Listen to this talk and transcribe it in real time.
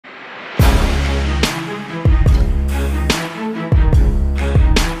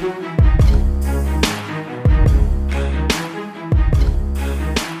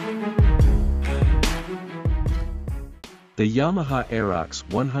The Yamaha AEROX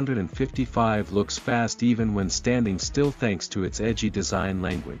 155 looks fast even when standing still thanks to its edgy design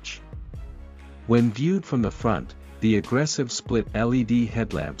language. When viewed from the front, the aggressive split LED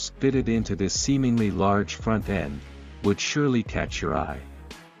headlamps fitted into this seemingly large front end would surely catch your eye.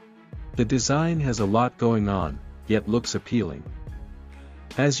 The design has a lot going on, yet looks appealing.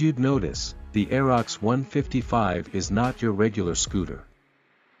 As you'd notice, the AEROX 155 is not your regular scooter.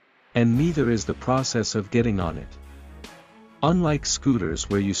 And neither is the process of getting on it. Unlike scooters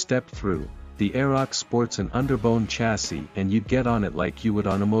where you step through, the AEROX sports an underbone chassis and you'd get on it like you would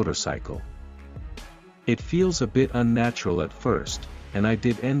on a motorcycle. It feels a bit unnatural at first, and I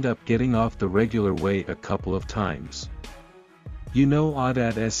did end up getting off the regular way a couple of times. You know,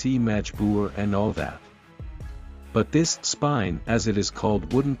 Adat se majboor and all that. But this spine, as it is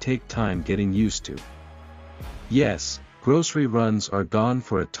called, wouldn't take time getting used to. Yes, grocery runs are gone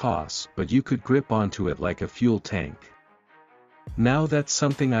for a toss, but you could grip onto it like a fuel tank. Now that's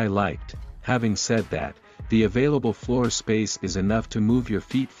something I liked. Having said that, the available floor space is enough to move your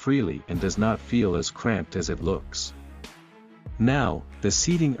feet freely and does not feel as cramped as it looks. Now, the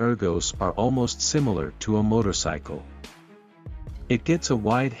seating ergos are almost similar to a motorcycle. It gets a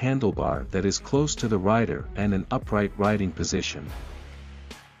wide handlebar that is close to the rider and an upright riding position.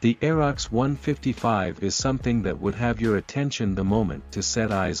 The AEROX 155 is something that would have your attention the moment to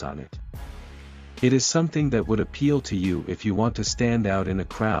set eyes on it. It is something that would appeal to you if you want to stand out in a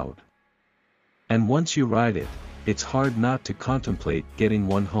crowd. And once you ride it, it's hard not to contemplate getting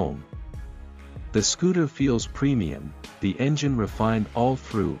one home. The scooter feels premium, the engine refined all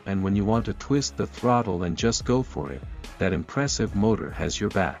through, and when you want to twist the throttle and just go for it, that impressive motor has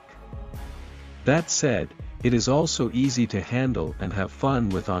your back. That said, it is also easy to handle and have fun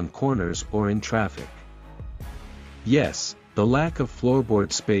with on corners or in traffic. Yes, the lack of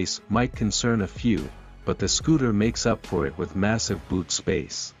floorboard space might concern a few, but the scooter makes up for it with massive boot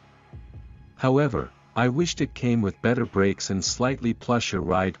space. However, I wished it came with better brakes and slightly plusher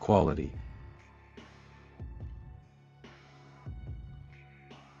ride quality.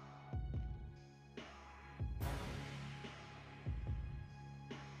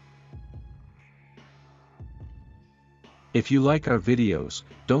 If you like our videos,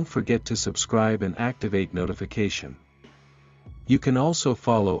 don't forget to subscribe and activate notification. You can also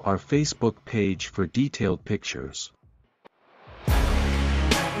follow our Facebook page for detailed pictures.